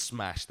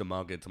smash the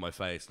mug into my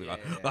face and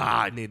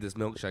I need this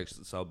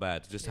milkshake so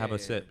bad. Just have a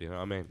sip, you know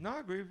what I mean? No,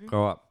 I agree with you.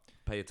 Grow up,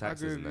 pay your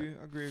taxes. I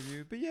agree with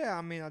you. But yeah,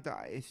 I mean,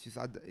 it's just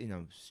I don't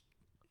know,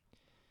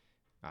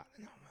 man.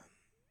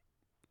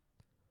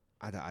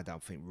 I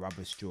don't think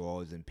rubber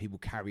straws and people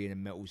carrying a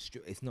metal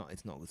straw. It's not.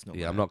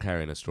 Yeah, I'm not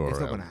carrying a straw. It's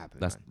around. not gonna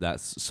happen.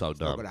 That's so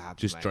dumb. Not gonna happen,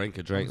 just mate. drink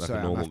a drink like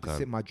a normal cunt.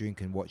 Sip my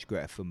drink and watch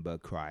Greta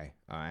Thunberg cry.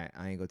 All right,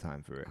 I ain't got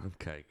time for it.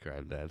 Okay,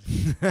 granddad.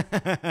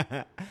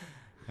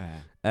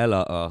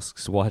 Ella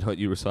asks, why don't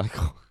you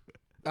recycle?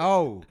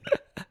 Oh.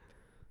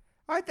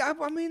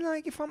 I mean,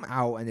 like, if I'm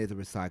out and there's a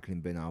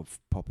recycling bin, I'll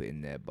pop it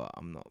in there, but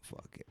I'm not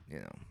fucking, you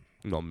know.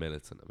 Not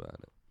militant about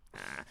it.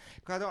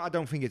 Cause I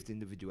don't think it's the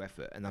individual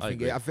effort, and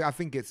I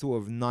think it's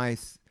sort of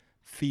nice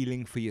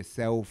feeling for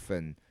yourself,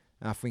 and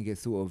I think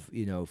it's sort of,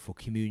 you know, for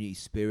community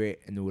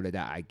spirit and all of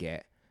that. I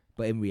get,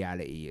 but in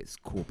reality, it's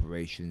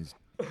corporations,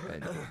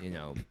 and you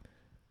know.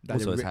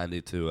 Also, it's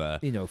handy to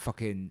you know,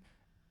 fucking.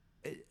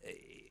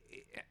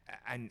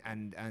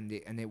 And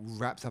it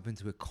wraps up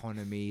into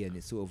economy, and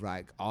it's sort of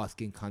like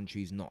asking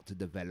countries not to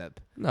develop.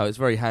 No, it's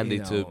very handy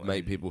to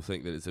make people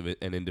think that it's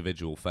an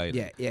individual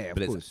failure. Yeah,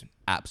 but of course. It's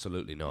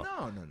absolutely not.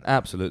 No.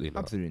 Absolutely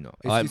not. Absolutely not.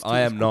 I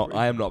am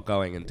not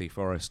going and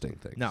deforesting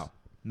things.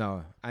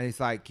 No, and it's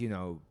like, you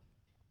know,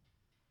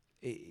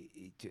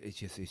 it's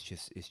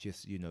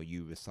just you know,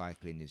 you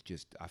recycling is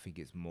just, I think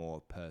it's more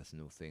a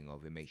personal thing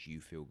of it makes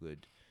you feel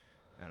good.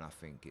 And I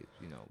think it,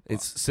 you know,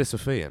 it's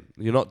Sisyphean.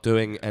 You're not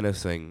doing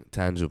anything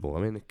tangible.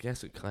 I mean, I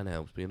guess it kind of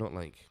helps, but you're not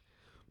like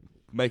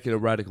making a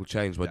radical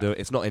change by doing it.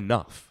 It's not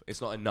enough. It's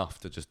not enough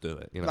to just do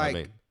it. You know what I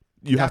mean?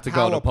 You have to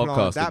go on a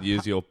podcast and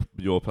use your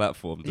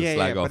platform to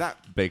slag off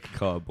big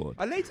cardboard.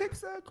 A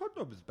latex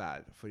condom is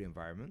bad for the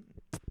environment.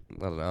 I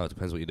don't know. It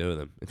depends what you do with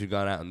them. If you're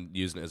going out and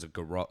using it as a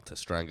garrote to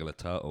strangle a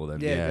turtle, then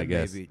I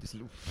guess. Maybe just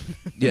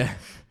yeah.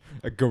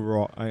 A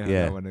garrote. I have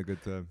that one a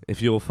good term.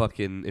 If you're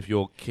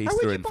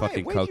keistering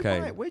fucking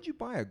cocaine. Where'd you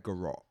buy a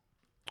garrote?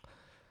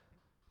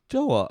 Do you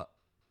know what?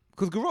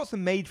 Because garrotes are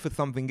made for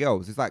something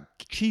else. It's like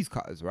cheese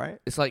cutters, right?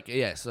 It's like,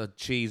 it's a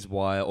cheese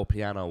wire or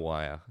piano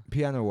wire.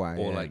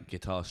 Or like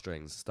guitar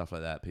strings, stuff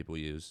like that people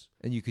use.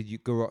 And you could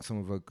garrote some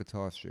of a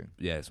guitar string.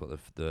 Yeah, it's what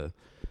the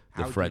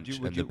French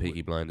and the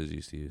Peaky Blinders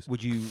used to use.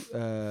 Would you,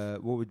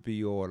 what would be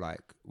your,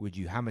 like, would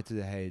you hammer to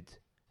the head?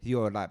 If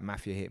you're like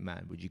mafia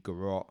hitman, would you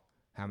garrote,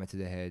 hammer to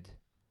the head,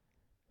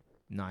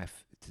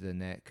 knife to the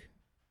neck?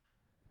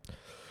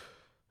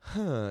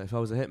 If I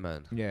was a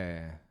hitman?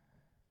 Yeah.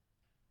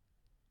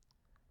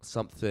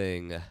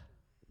 Something.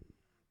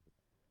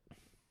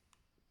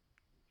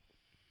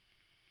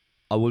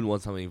 I wouldn't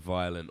want something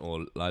violent,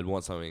 or I'd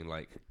want something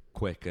like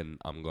quick and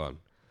I'm gone.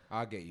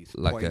 I'll get you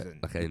some like poison.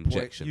 Like an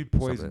injection. You'd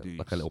poison dudes.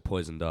 Like a little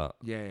poison dart.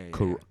 Yeah.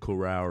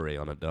 Kurari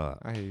on a dart.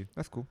 I hear you.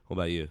 That's cool. What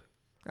about you?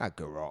 I'd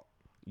garrote.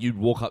 You'd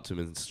walk up to him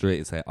in the street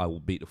and say, I will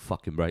beat the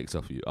fucking brakes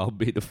off you. I'll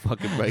beat the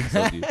fucking brakes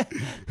off you.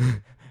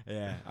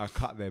 Yeah. I'll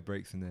cut their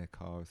brakes in their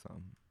car or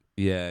something.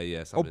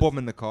 Yeah. Or bomb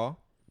in the car.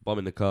 Bomb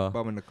in the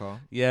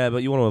car. Yeah,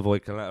 but you want to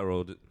avoid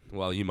collateral.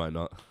 Well, you might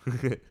not.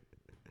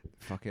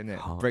 Fucking it.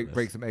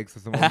 Break some eggs for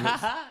some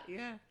omelets.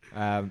 Yeah.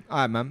 All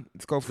right, man.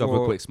 Let's go for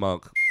a quick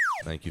smoke.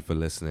 Thank you for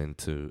listening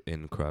to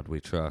In Crowd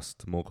We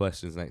Trust. More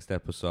questions next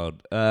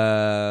episode.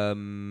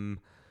 Hey,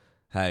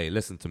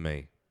 listen to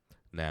me.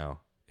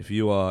 Now, if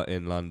you are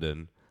in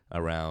London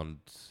around...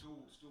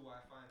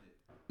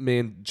 Me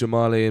and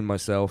Jamali and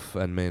myself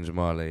and me and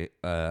Jamali,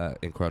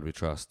 in Crowd We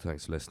Trust,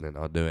 thanks for listening,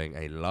 are doing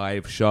a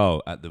live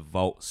show at the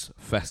Vaults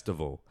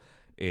Festival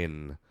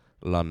in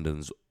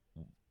London's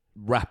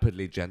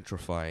rapidly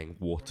gentrifying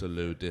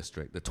Waterloo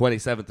district. The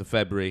 27th of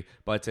February.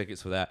 Buy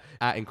tickets for that.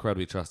 At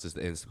Incredibly Trust is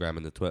the Instagram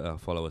and the Twitter.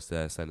 Follow us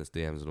there. Send us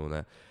DMs and all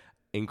that.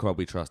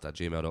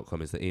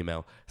 incrediblytrust@gmail.com is the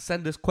email.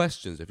 Send us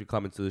questions if you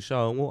come into the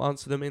show, and we'll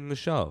answer them in the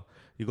show.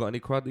 You got any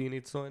crud that you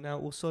need sorting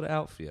out, we'll sort it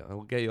out for you. And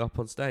we'll get you up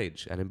on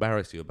stage and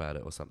embarrass you about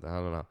it or something. I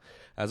don't know.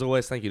 As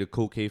always, thank you to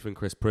Cool Keith and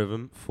Chris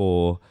Privam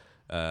for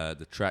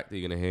the track that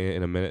you're going to hear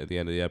in a minute at the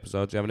end of the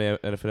episode. Do you have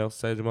anything else to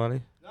say,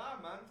 Jamali?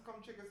 Nah, man. Come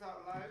check us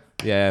out live.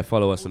 Yeah,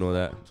 follow us and all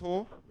that. On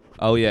tour.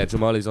 Oh, yeah,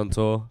 Jamali's on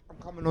tour. I'm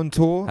coming on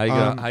tour. How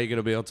you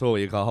gonna be on tour?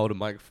 You can't hold a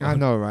microphone. I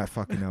know, right?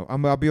 Fucking hell.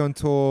 I'll be on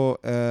tour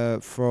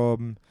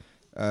from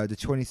the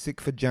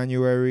 26th of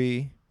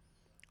January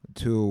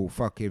to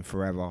fucking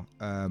forever.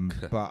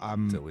 But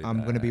I'm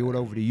gonna be all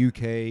over the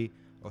UK,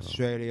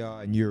 Australia,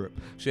 and Europe.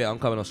 Shit, I'm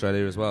coming to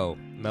Australia as well.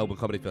 Melbourne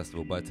Comedy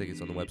Festival. Buy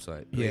tickets on the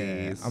website, please.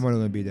 Yeah, I'm only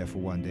gonna be there for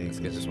one day. Let's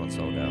get this one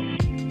sold out.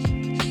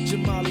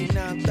 Jamali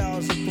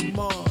 9000 from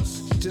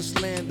Mars. Just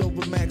land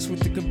over Max with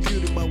the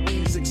computer. My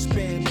wings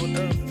expand on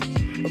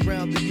Earth,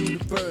 around the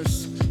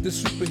universe. The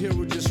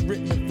superhero just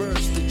written a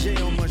verse. The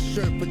J on my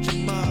shirt, but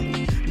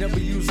Jamali, never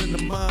using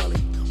the Molly.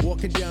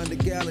 Walking down the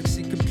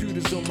galaxy,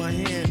 computers on my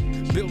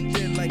hand. Built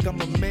in like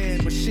I'm a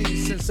man.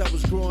 Machine since I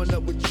was growing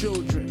up with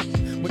children.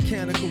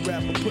 Mechanical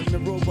rapper, putting a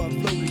robot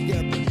flow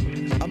together.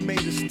 I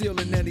made a steel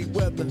in any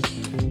weather.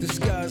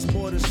 Disguised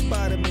more than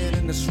Spider-Man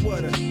in a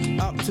sweater.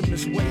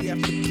 Optimus way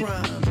after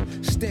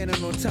prime.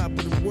 Standing on top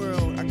of the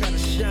world, I gotta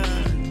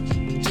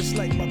shine. Just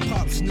like my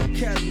pop's new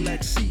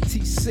Cadillac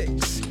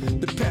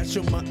CT6. The patch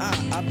on my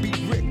eye, I be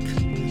Rick.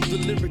 The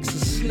lyrics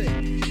are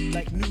slick,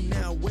 like new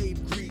now wave.